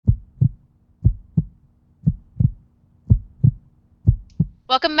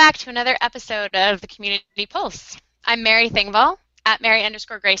Welcome back to another episode of the Community Pulse. I'm Mary Thingvall, at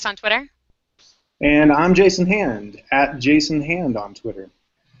Mary_Grace on Twitter. And I'm Jason Hand, at Jason Hand on Twitter.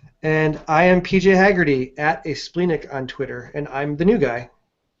 And I am PJ Haggerty, at A Splenic on Twitter, and I'm the new guy.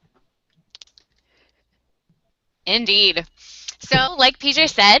 Indeed. So, like PJ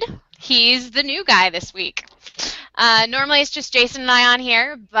said, he's the new guy this week. Normally it's just Jason and I on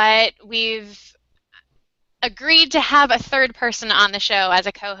here, but we've agreed to have a third person on the show as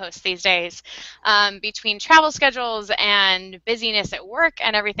a co-host these days. Between travel schedules and busyness at work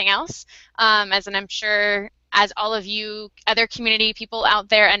and everything else, as I'm sure as all of you other community people out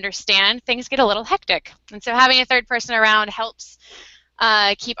there understand, things get a little hectic. And so having a third person around helps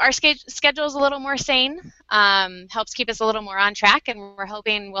keep our schedules a little more sane, helps keep us a little more on track, and we're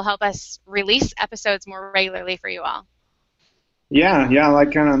hoping will help us release episodes more regularly for you all. Yeah,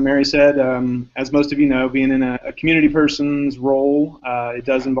 like kind of Mary said, as most of you know, being in a community person's role, it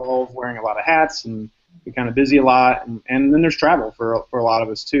does involve wearing a lot of hats and be kind of busy a lot, and then there's travel for a lot of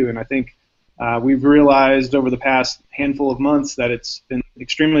us too. And I think we've realized over the past handful of months that it's been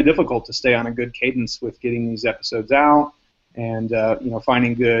extremely difficult to stay on a good cadence with getting these episodes out and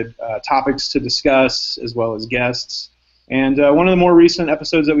finding good topics to discuss as well as guests. And one of the more recent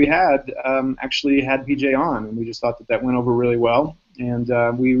episodes that we had actually had PJ on, and we just thought that went over really well. And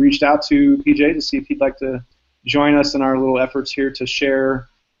we reached out to PJ to see if he'd like to join us in our little efforts here to share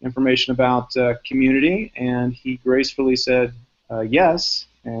information about community, and he gracefully said yes.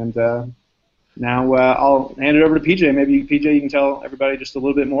 And now I'll hand it over to PJ. Maybe, PJ, you can tell everybody just a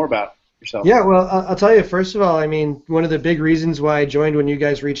little bit more about yourself. Yeah, well, I'll tell you, first of all, I mean, one of the big reasons why I joined when you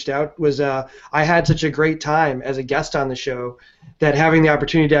guys reached out was I had such a great time as a guest on the show that having the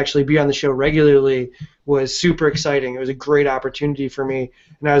opportunity to actually be on the show regularly was super exciting. It was a great opportunity for me,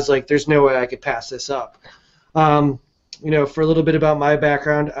 and I was like, there's no way I could pass this up. For a little bit about my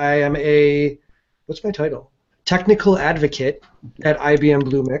background, I am what's my title? Technical advocate at IBM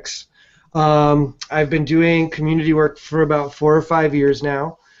Bluemix. I've been doing community work for about 4 or 5 years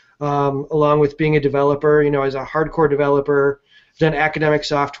now. Along with being a developer, as a hardcore developer, I've done academic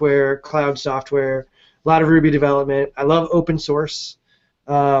software, cloud software, a lot of Ruby development. I love open source.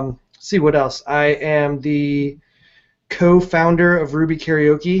 Let's see what else. I am the co-founder of Ruby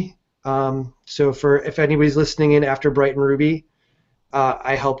Karaoke. So if anybody's listening in after Brighton Ruby,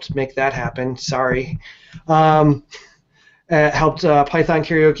 I helped make that happen. Sorry. Helped Python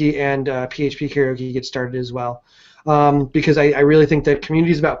Karaoke and PHP Karaoke get started as well. Because I really think that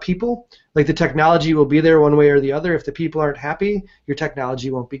community is about people. Like, the technology will be there one way or the other. If the people aren't happy, your technology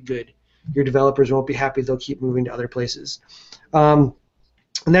won't be good. Your developers won't be happy. They'll keep moving to other places. And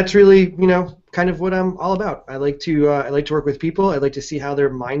that's really, kind of what I'm all about. I like to work with people. I like to see how their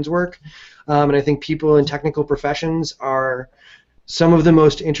minds work. And I think people in technical professions are some of the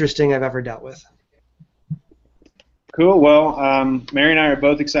most interesting I've ever dealt with. Cool. Well, Mary and I are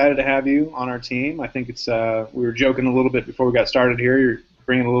both excited to have you on our team. I think it's we were joking a little bit before we got started here. You're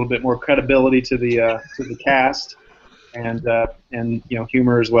bringing a little bit more credibility to the cast, and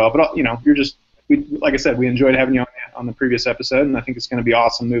humor as well. But you're just like I said, we enjoyed having you on the previous episode, and I think it's going to be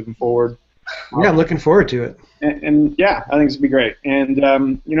awesome moving forward. Yeah, I'm looking forward to it. And yeah, I think it's going to be great. And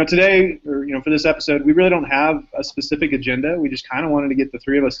today, or for this episode, we really don't have a specific agenda. We just kind of wanted to get the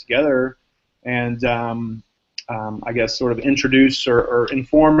three of us together and I guess sort of introduce or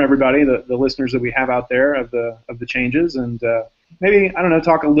inform everybody, the listeners that we have out there, of the changes, and maybe, I don't know,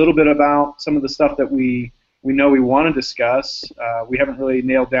 talk a little bit about some of the stuff that we know we want to discuss. We haven't really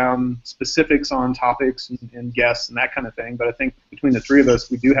nailed down specifics on topics and guests and that kind of thing, but I think between the three of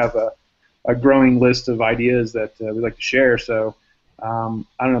us, we do have a growing list of ideas that we'd like to share. So I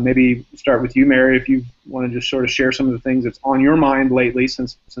don't know, maybe start with you, Mary, if you want to just sort of share some of the things that's on your mind lately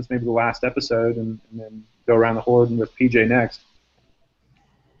since maybe the last episode, and then go around the horn with PJ next.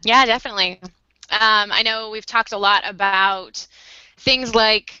 Yeah, definitely. I know we've talked a lot about things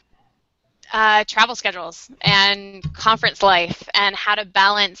like travel schedules and conference life and how to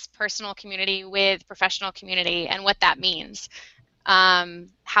balance personal community with professional community and what that means.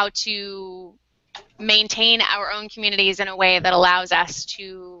 How to maintain our own communities in a way that allows us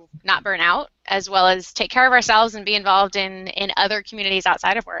to not burn out, as well as take care of ourselves and be involved in other communities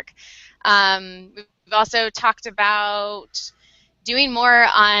outside of work. We've also talked about doing more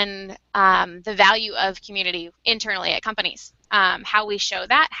on the value of community internally at companies, how we show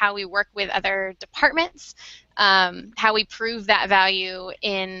that, how we work with other departments, how we prove that value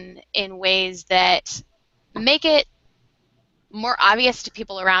in ways that make it more obvious to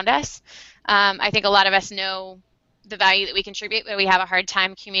people around us. I think a lot of us know the value that we contribute, but we have a hard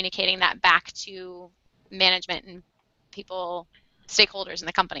time communicating that back to management and people stakeholders in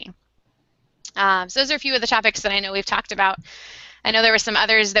the company. So those are a few of the topics that I know we've talked about. I know there were some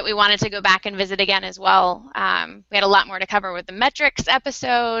others that we wanted to go back and visit again as well. We had a lot more to cover with the metrics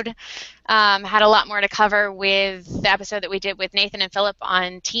episode, had a lot more to cover with the episode that we did with Nathan and Philip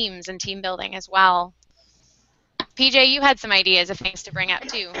on teams and team building as well. PJ, you had some ideas of things to bring up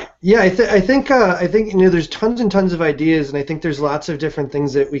too. Yeah, I think there's tons and tons of ideas, and I think there's lots of different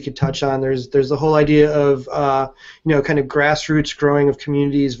things that we could touch on. There's the whole idea of kind of grassroots growing of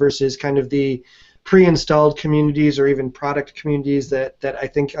communities versus kind of the pre-installed communities or even product communities that I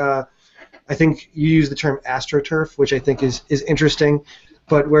think you use the term AstroTurf, which I think is interesting,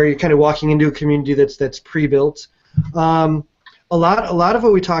 but where you're kind of walking into a community that's pre-built. A lot of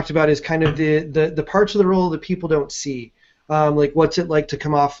what we talked about is kind of the parts of the role that people don't see, like what's it like to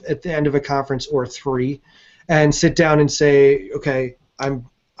come off at the end of a conference or 3 and sit down and say, okay,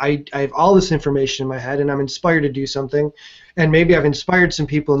 I have all this information in my head and I'm inspired to do something, and maybe I've inspired some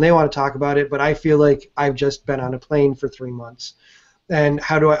people and they want to talk about it, but I feel like I've just been on a plane for 3 months, and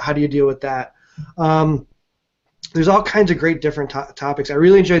how do you deal with that? There's all kinds of great different topics. I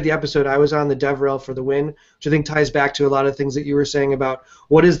really enjoyed the episode I was on, the DevRel for the Win, which I think ties back to a lot of things that you were saying about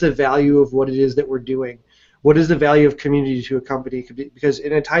what is the value of what it is that we're doing. What is the value of community to a company? Because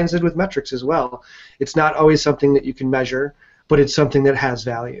it ties in with metrics as well. It's not always something that you can measure, but it's something that has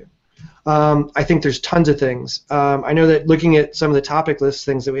value. I think there's tons of things. I know that looking at some of the topic list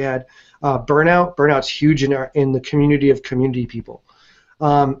things that we had, burnout's huge in the community of community people.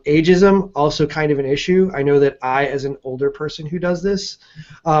 Ageism, also kind of an issue. I know that I, as an older person who does this,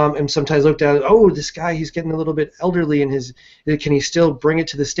 am sometimes looked at, oh, this guy, he's getting a little bit elderly, and can he still bring it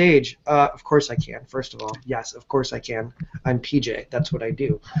to the stage? Of course I can, first of all. Yes, of course I can. I'm PJ. That's what I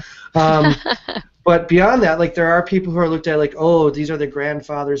do. But beyond that, like, there are people who are looked at like, oh, these are the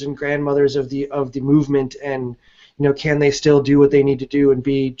grandfathers and grandmothers of the movement, and can they still do what they need to do and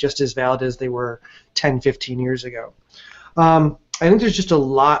be just as valid as they were 10, 15 years ago? I think there's just a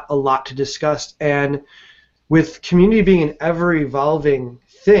lot to discuss, and with community being an ever-evolving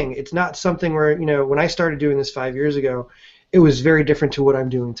thing, it's not something where, when I started doing this 5 years ago, it was very different to what I'm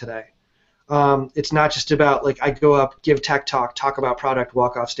doing today. It's not just about, like, I go up, give tech talk about product,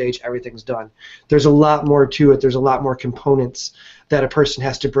 walk off stage, everything's done. There's a lot more to it. There's a lot more components that a person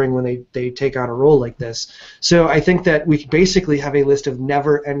has to bring when they take on a role like this. So I think that we basically have a list of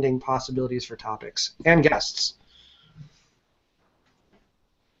never-ending possibilities for topics and guests.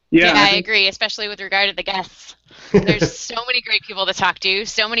 Yeah, I agree, especially with regard to the guests. There's so many great people to talk to,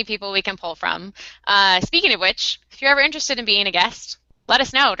 so many people we can pull from. Speaking of which, if you're ever interested in being a guest, let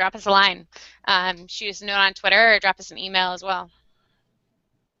us know. Drop us a line. Shoot us a note on Twitter or drop us an email as well.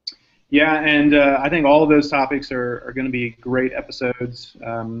 Yeah, and I think all of those topics are going to be great episodes,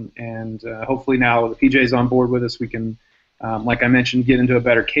 and hopefully now the PJ's on board with us, we can, like I mentioned, get into a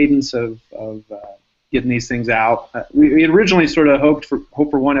better cadence of getting these things out. We had originally sort of hoped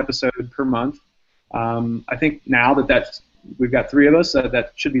for one episode per month. I think now that we've got 3 of us,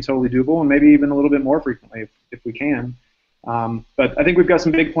 that should be totally doable, and maybe even a little bit more frequently if we can. But I think we've got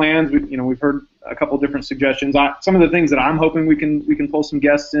some big plans. We've heard a couple different suggestions. Some of the things that I'm hoping we can pull some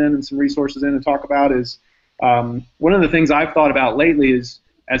guests in and some resources in and talk about is one of the things I've thought about lately is,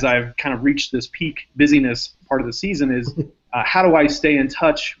 as I've kind of reached this peak busyness part of the season, is how do I stay in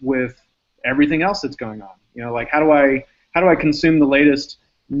touch with everything else that's going on? Like, how do I consume the latest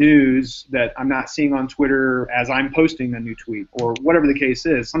news that I'm not seeing on Twitter as I'm posting a new tweet, or whatever the case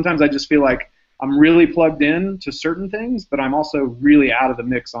is? Sometimes I just feel like I'm really plugged in to certain things, but I'm also really out of the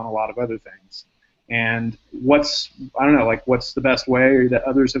mix on a lot of other things. And what's the best way that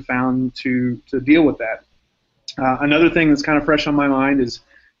others have found to deal with that? Another thing that's kind of fresh on my mind is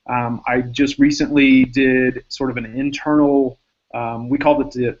I just recently did sort of an internal, we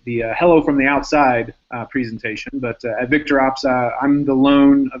called it the Hello from the Outside presentation, but at VictorOps, I'm the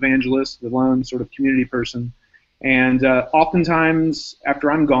lone evangelist, the lone sort of community person. And oftentimes,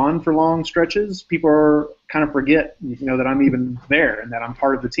 after I'm gone for long stretches, people kind of forget, that I'm even there and that I'm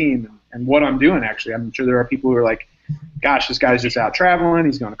part of the team and what I'm doing, actually. I'm sure there are people who are like, gosh, this guy's just out traveling,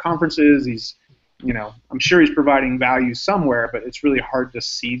 he's going to conferences, I'm sure he's providing value somewhere, but it's really hard to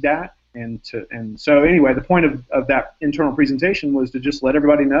see that. And so anyway, the point of that internal presentation was to just let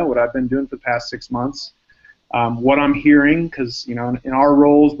everybody know what I've been doing for the past 6 months, what I'm hearing, because in our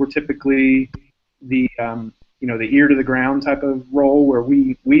roles we're typically the ear to the ground type of role, where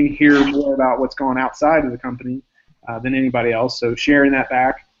we hear more about what's going outside of the company than anybody else. So sharing that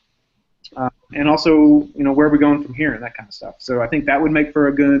back, and also where are we going from here and that kind of stuff. So I think that would make for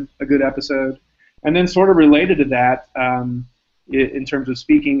a good episode. And then sort of related to that, in terms of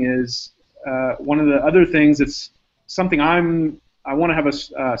speaking, is one of the other things that's something I'm I want to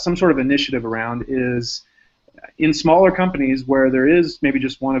have some sort of initiative around is in smaller companies where there is maybe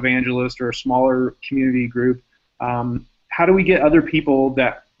just one evangelist or a smaller community group. How do we get other people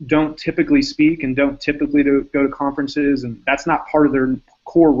that don't typically speak and don't typically go to conferences, and that's not part of their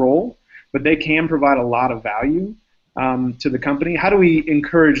core role, but they can provide a lot of value to the company? How do we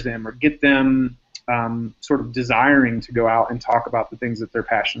encourage them or get them sort of desiring to go out and talk about the things that they're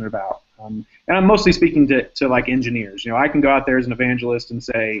passionate about? And I'm mostly speaking to like engineers. I can go out there as an evangelist and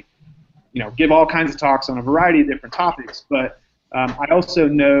say, give all kinds of talks on a variety of different topics, but I also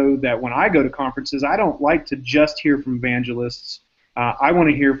know that when I go to conferences, I don't like to just hear from evangelists. I want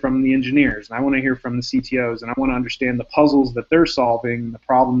to hear from the engineers, and I want to hear from the CTOs, and I want to understand the puzzles that they're solving, the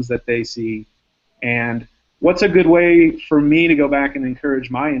problems that they see, and what's a good way for me to go back and encourage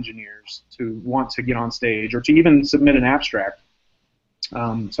my engineers to want to get on stage or to even submit an abstract.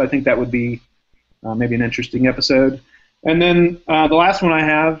 So I think that would be maybe an interesting episode. And then the last one I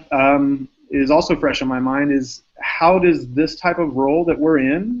have is also fresh on my mind is how does this type of role that we're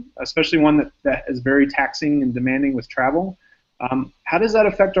in, especially one that is very taxing and demanding with travel, how does that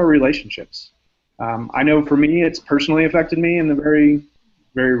affect our relationships? I know for me it's personally affected me in a very,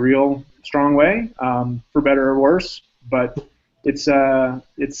 very real, strong way, for better or worse, but it's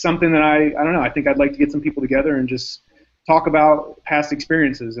something that I don't know, I think I'd like to get some people together and just talk about past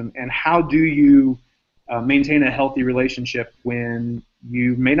experiences and how do you maintain a healthy relationship when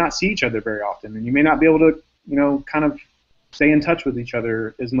you may not see each other very often and you may not be able to kind of stay in touch with each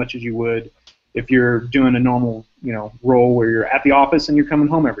other as much as you would if you're doing a normal role where you're at the office and you're coming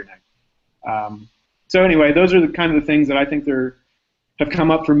home every night. So anyway, those are the kind of the things that I think have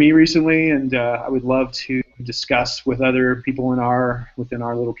come up for me recently, and I would love to discuss with other people within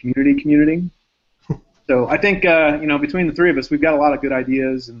our little community. So I think between the three of us, we've got a lot of good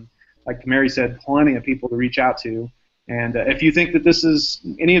ideas, and like Mary said, plenty of people to reach out to. And if you think that this is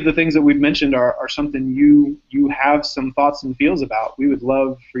any of the things that we've mentioned are something you have some thoughts and feels about, we would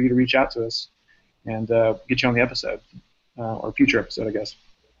love for you to reach out to us and get you on the episode or future episode, I guess.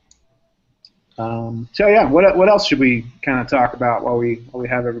 So yeah, what else should we kind of talk about while we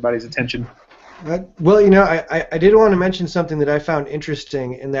have everybody's attention? Well, I did want to mention something that I found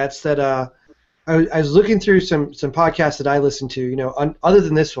interesting, and that's that I was looking through some podcasts that I listen to, other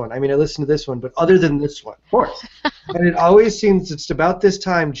than this one. I mean, I listen to this one, but other than this one. Of course. And it always seems it's about this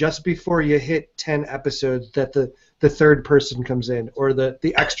time, just before you hit 10 episodes, that the third person comes in, or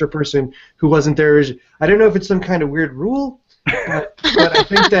the extra person who wasn't there. I don't know if it's some kind of weird rule, but I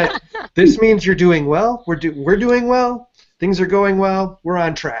think that this means you're doing well. We're doing well. Things are going well. We're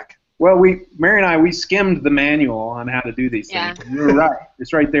on track. Well, Mary and I, we skimmed the manual on how to do these things. Yeah. You were right.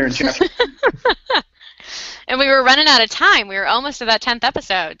 It's right there in chapter. And we were running out of time. We were almost to that 10th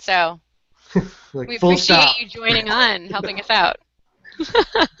episode, so we appreciate you joining on, helping us out.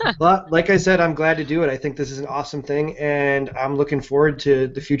 Well, like I said, I'm glad to do it. I think this is an awesome thing, and I'm looking forward to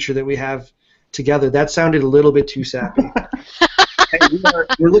the future that we have together. That sounded a little bit too sappy. Hey,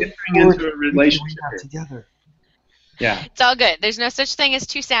 we're looking into a relationship together. Yeah. It's all good. There's no such thing as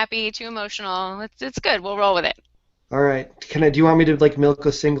too sappy, too emotional. It's good. We'll roll with it. All right. Do you want me to milk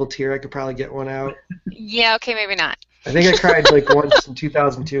a single tear? I could probably get one out. Yeah, okay, maybe not. I think I cried once in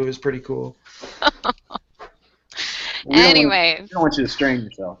 2002. It was pretty cool. Anyway. We don't want you to strain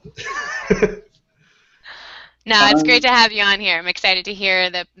yourself. No, it's great to have you on here. I'm excited to hear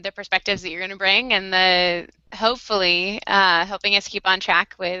the perspectives that you're going to bring and hopefully helping us keep on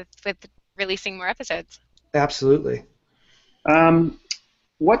track with releasing more episodes. Absolutely. I'm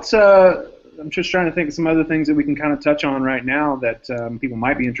just trying to think of some other things that we can kind of touch on right now that people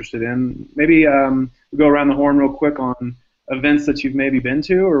might be interested in. Maybe we'll go around the horn real quick on events that you've maybe been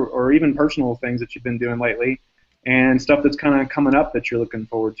to or even personal things that you've been doing lately and stuff that's kind of coming up that you're looking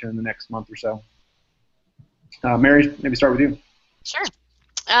forward to in the next month or so. Mary, maybe start with you. Sure.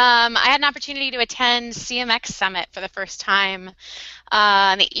 I had an opportunity to attend CMX Summit for the first time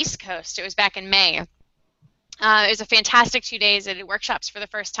on the East Coast. It was back in May. It was a fantastic 2 days. I did workshops for the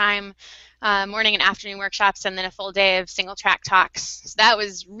first time, morning and afternoon workshops, and then a full day of single track talks. So that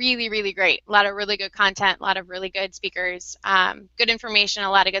was really, really great. A lot of really good content, a lot of really good speakers, good information,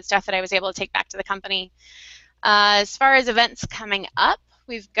 a lot of good stuff that I was able to take back to the company. As far as events coming up,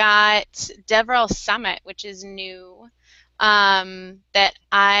 we've got DevRel Summit, which is new, that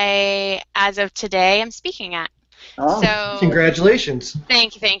I, as of today, am speaking at. Oh, so, congratulations.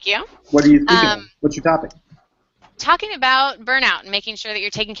 Thank you. What are you speaking of? What's your topic? Talking about burnout and making sure that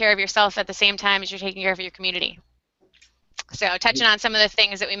you're taking care of yourself at the same time as you're taking care of your community. So touching on some of the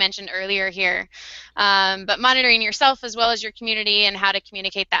things that we mentioned earlier here, but monitoring yourself as well as your community and how to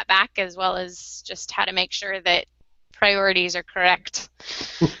communicate that back, as well as just how to make sure that priorities are correct.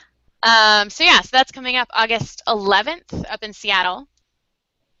 So that's coming up August 11th up in Seattle.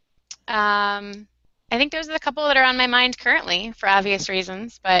 I think those are the couple that are on my mind currently for obvious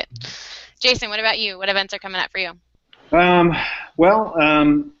reasons. But Jason, what about you? What events are coming up for you? Upcoming. Well,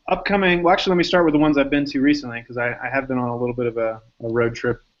 actually, let me start with the ones I've been to recently because I have been on a little bit of a road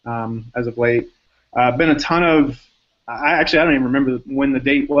trip as of late. Been a ton of. I don't even remember when the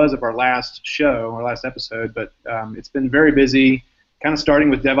date was of our last show, our last episode, but it's been very busy. Kind of starting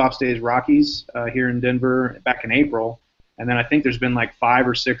with DevOps Days Rockies here in Denver back in April, and then I think there's been like 5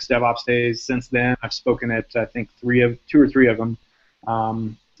 or 6 DevOps Days since then. I've spoken at I think 2 or 3 of them.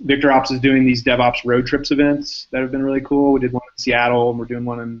 VictorOps is doing these DevOps road trips events that have been really cool. We did one in Seattle, and we're doing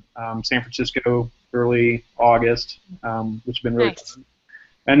one in San Francisco early August, which has been really fun.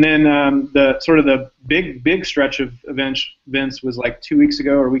 And then the big stretch of events was like 2 weeks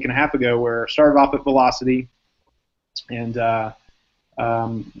ago or a week and a half ago, where I started off at Velocity, and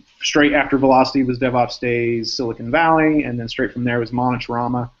straight after Velocity was DevOps Days Silicon Valley, and then straight from there was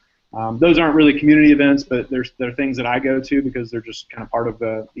Monotrama. Those aren't really community events, but they're things that I go to because they're just kind of part of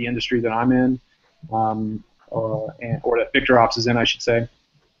the industry that I'm in, or that VictorOps is in, I should say.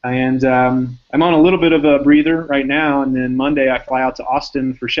 And I'm on a little bit of a breather right now, and then Monday I fly out to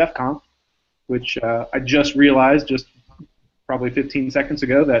Austin for ChefConf, which I just realized just probably 15 seconds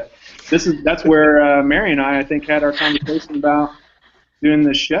ago that's where Mary and I think had our conversation about doing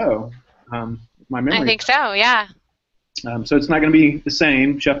this show. My memory. I think so, yeah. So it's not going to be the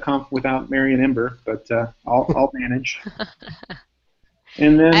same ChefConf without Mary and Ember, but I'll manage.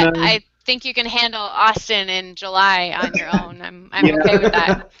 And then I think you can handle Austin in July on your own. I'm okay with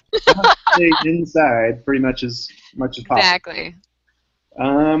that. Stay inside pretty much as possible. Exactly.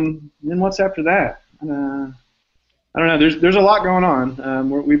 Then what's after that? I don't know. There's a lot going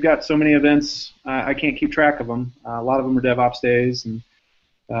on. We've got so many events. I can't keep track of them. A lot of them are DevOps Days, and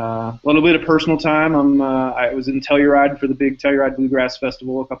a little bit of personal time. I was in Telluride for the big Telluride Bluegrass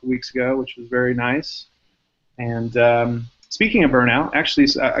Festival a couple weeks ago, which was very nice. And speaking of burnout, actually,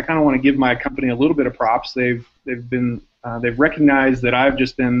 I kind of want to give my company a little bit of props. They've recognized that I've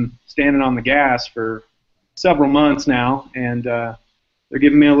just been standing on the gas for several months now, and they're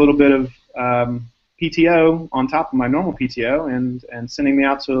giving me a little bit of PTO on top of my normal PTO, and sending me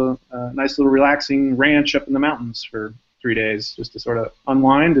out to a nice little relaxing ranch up in the mountains for 3 days, just to sort of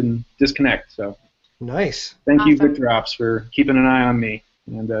unwind and disconnect. So nice. Thank you, VictorOps, for keeping an eye on me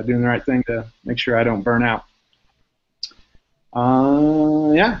and doing the right thing to make sure I don't burn out.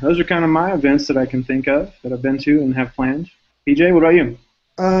 Those are kind of my events that I can think of that I've been to and have planned. PJ, what about you?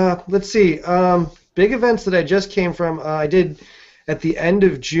 Let's see. Big events that I just came from. I did at the end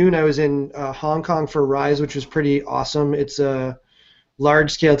of June. I was in Hong Kong for Rise, which was pretty awesome. It's a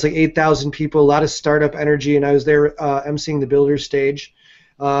large scale. It's like 8,000 people, a lot of startup energy, and I was there emceeing the Builders stage.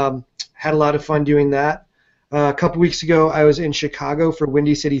 Had a lot of fun doing that. A couple weeks ago, I was in Chicago for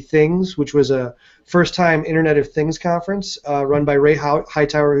Windy City Things, which was a first-time Internet of Things conference run by Ray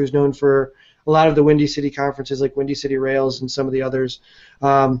Hightower, who's known for a lot of the Windy City conferences like Windy City Rails and some of the others.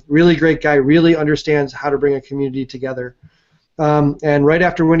 Really great guy, really understands how to bring a community together. And right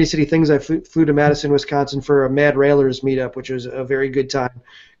after Windy City Things, I flew to Madison, Wisconsin for a Mad Railers meetup, which was a very good time.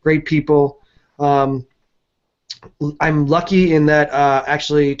 Great people. I'm lucky in that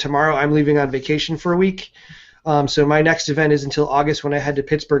actually tomorrow I'm leaving on vacation for a week. So my next event is until August, when I head to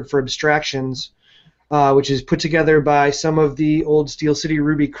Pittsburgh for Abstractions, which is put together by some of the old Steel City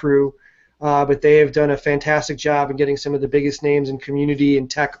Ruby crew. But they have done a fantastic job in getting some of the biggest names in community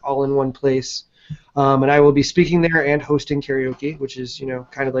and tech all in one place. And I will be speaking there and hosting karaoke, which is,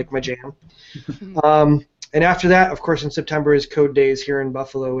 kind of like my jam. And after that, of course, in September is Code Days here in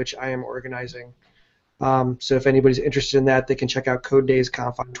Buffalo, which I am organizing. So if anybody's interested in that, they can check out Code Days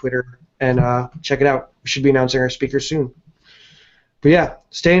Conf on Twitter and check it out. We should be announcing our speakers soon. But yeah,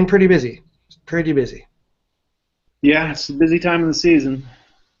 staying pretty busy. Pretty busy. Yeah, it's a busy time of the season.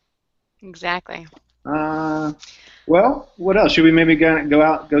 Exactly. Well, what else? Should we maybe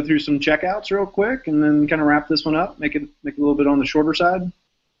go through some checkouts real quick, and then kind of wrap this one up, make it a little bit on the shorter side?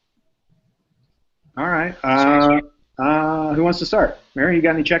 All right. Who wants to start? Mary, you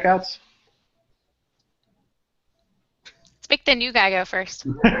got any checkouts? Let's make the new guy go first.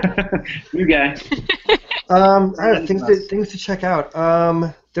 New guy. All right, things to check out.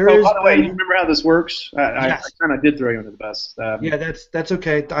 By the way, you remember how this works? Yes. I kind of did throw you under the bus. Yeah, that's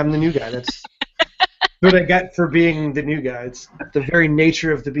okay. I'm the new guy. That's what I get for being the new guy. It's the very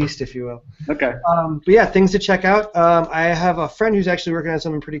nature of the beast, if you will. Okay. But yeah, things to check out. I have a friend who's actually working on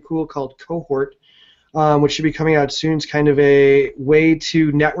something pretty cool called Cohort, which should be coming out soon. It's kind of a way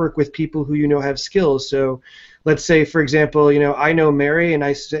to network with people who have skills. So let's say, for example, I know Mary, and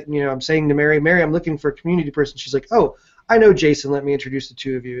I'm saying to Mary, Mary, I'm looking for a community person. She's like, oh, I know Jason. Let me introduce the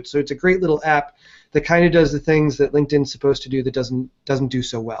two of you. So it's a great little app that kind of does the things that LinkedIn's supposed to do that doesn't do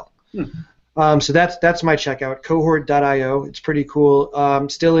so well. So that's my checkout, cohort.io. It's pretty cool.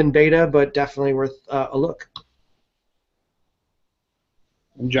 Still in beta, but definitely worth a look.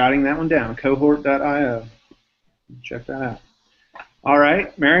 I'm jotting that one down, cohort.io. Check that out. All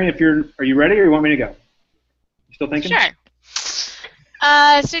right, Mary, are you ready, or you want me to go? You still thinking?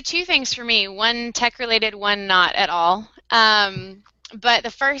 Sure. So two things for me. One tech-related, one not at all. But the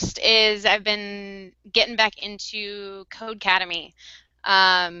first is I've been getting back into Codecademy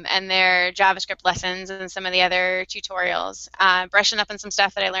and their JavaScript lessons and some of the other tutorials, brushing up on some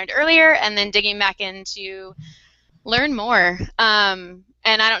stuff that I learned earlier, and then digging back in to learn more.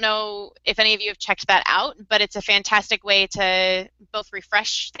 And I don't know if any of you have checked that out, but it's a fantastic way to both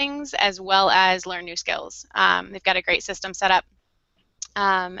refresh things as well as learn new skills. They've got a great system set up,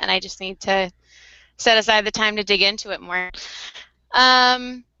 and I just need to set aside the time to dig into it more.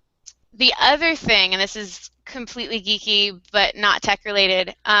 The other thing, and this is completely geeky but not tech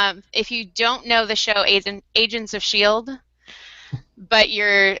related, if you don't know the show Agents of S.H.I.E.L.D., but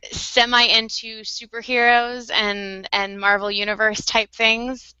you're semi into superheroes and Marvel Universe type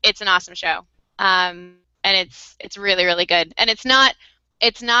things, it's an awesome show, and it's really, really good. And it's not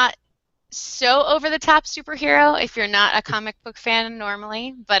so over the top superhero if you're not a comic book fan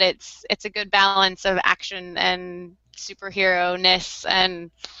normally, but it's a good balance of action and superhero-ness, and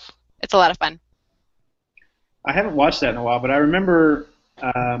it's a lot of fun. I haven't watched that in a while, but I remember,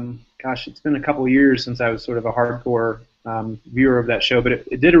 gosh, it's been a couple of years since I was sort of a hardcore viewer of that show, but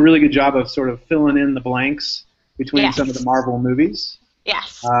it did a really good job of sort of filling in the blanks between some of the Marvel movies.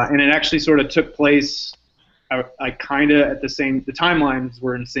 Yes. And it actually sort of took place, like kind of at the timelines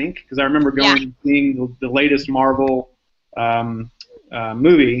were in sync, because I remember going and seeing the latest Marvel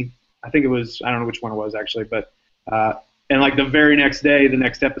movie. I think it was, I don't know which one it was actually, but and like the very next day, the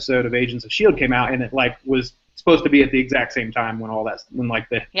next episode of Agents of S.H.I.E.L.D. came out, and it like was supposed to be at the exact same time when all that, when like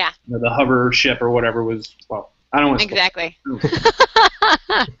the the hover ship or whatever was, well, I don't want to exactly.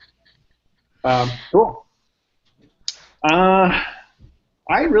 Cool.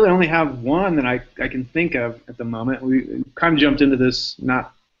 I really only have one that I can think of at the moment. We kind of jumped into this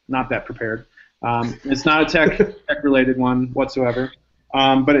not that prepared. It's not a tech related one whatsoever.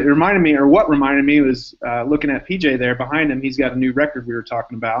 But it reminded me, or what reminded me was looking at PJ there behind him. He's got a new record we were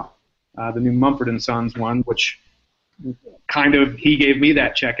talking about, the new Mumford & Sons one, which kind of he gave me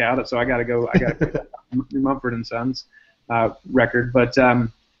that check out, so I got to go. I got to new Mumford & Sons record. But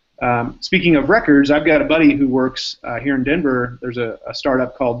speaking of records, I've got a buddy who works here in Denver. There's a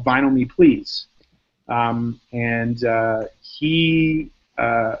startup called Vinyl Me Please, and he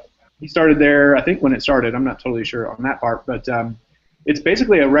started there. I think when it started, I'm not totally sure on that part, but it's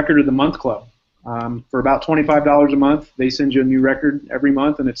basically a record of the month club. For about $25 a month, they send you a new record every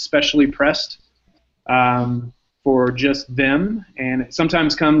month, and it's specially pressed for just them. And it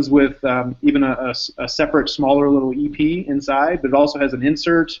sometimes comes with even a separate, smaller little EP inside, but it also has an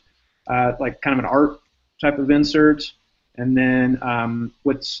insert, like kind of an art type of insert. And then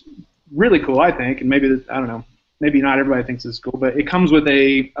what's really cool, I think, and maybe, I don't know, maybe not everybody thinks it's cool, but it comes with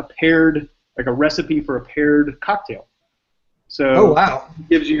a paired, like a recipe for a paired cocktail. So it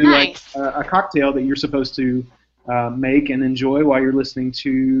gives you like a cocktail that you're supposed to make and enjoy while you're listening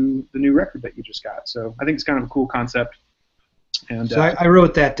to the new record that you just got. So I think it's kind of a cool concept. And so I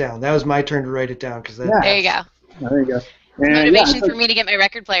wrote that down. That was my turn to write it down. There you go. There you go. And motivation for me to get my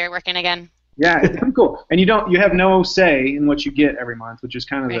record player working again. Yeah, it's pretty cool. And you have no say in what you get every month, which is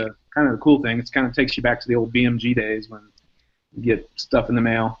kind of the cool thing. It kind of takes you back to the old BMG days when you get stuff in the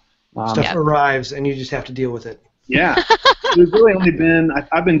mail. Stuff arrives and you just have to deal with it. Yeah. There's really only been,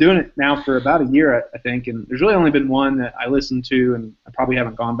 I've been doing it now for about a year, I think, and there's really only been one that I listened to, and I probably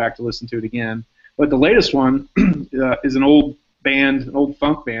haven't gone back to listen to it again. But the latest one is an old band, an old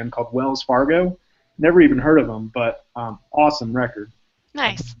funk band called Wells Fargo. Never even heard of them, but awesome record.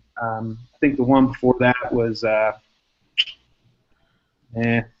 Nice. I think the one before that was,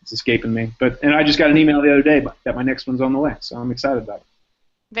 it's escaping me. And I just got an email the other day that my next one's on the way, so I'm excited about it.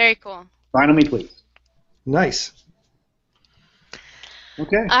 Very cool. Vinyl Me Please. Nice.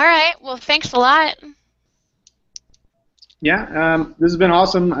 Okay. All right. Well, thanks a lot. Yeah, this has been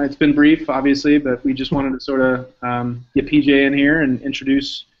awesome. It's been brief, obviously, but we just wanted to sort of get PJ in here and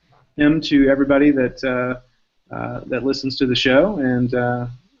introduce him to everybody that listens to the show, and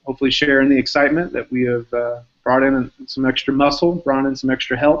hopefully share in the excitement that we have brought in some extra muscle, brought in some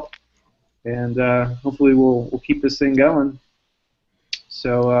extra help, and hopefully we'll keep this thing going.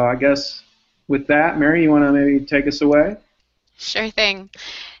 So I guess with that, Mary, you want to maybe take us away? Sure thing.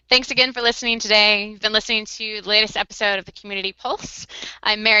 Thanks again for listening today. You've been listening to the latest episode of the Community Pulse.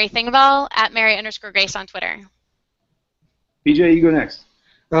 I'm Mary Thingvall, at Mary_Grace on Twitter. PJ, you go next.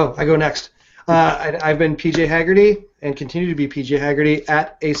 Oh, I go next. I've been PJ Haggerty and continue to be PJ Haggerty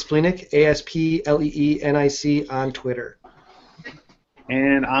at Asplenic, ASPLEENIC on Twitter.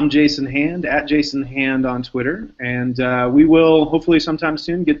 And I'm Jason Hand, at Jason Hand on Twitter. And we will hopefully sometime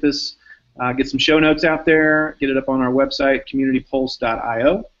soon get some show notes out there, get it up on our website,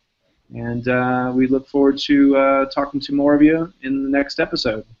 communitypulse.io. And we look forward to talking to more of you in the next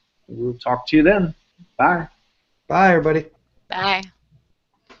episode. We'll talk to you then. Bye. Bye, everybody. Bye.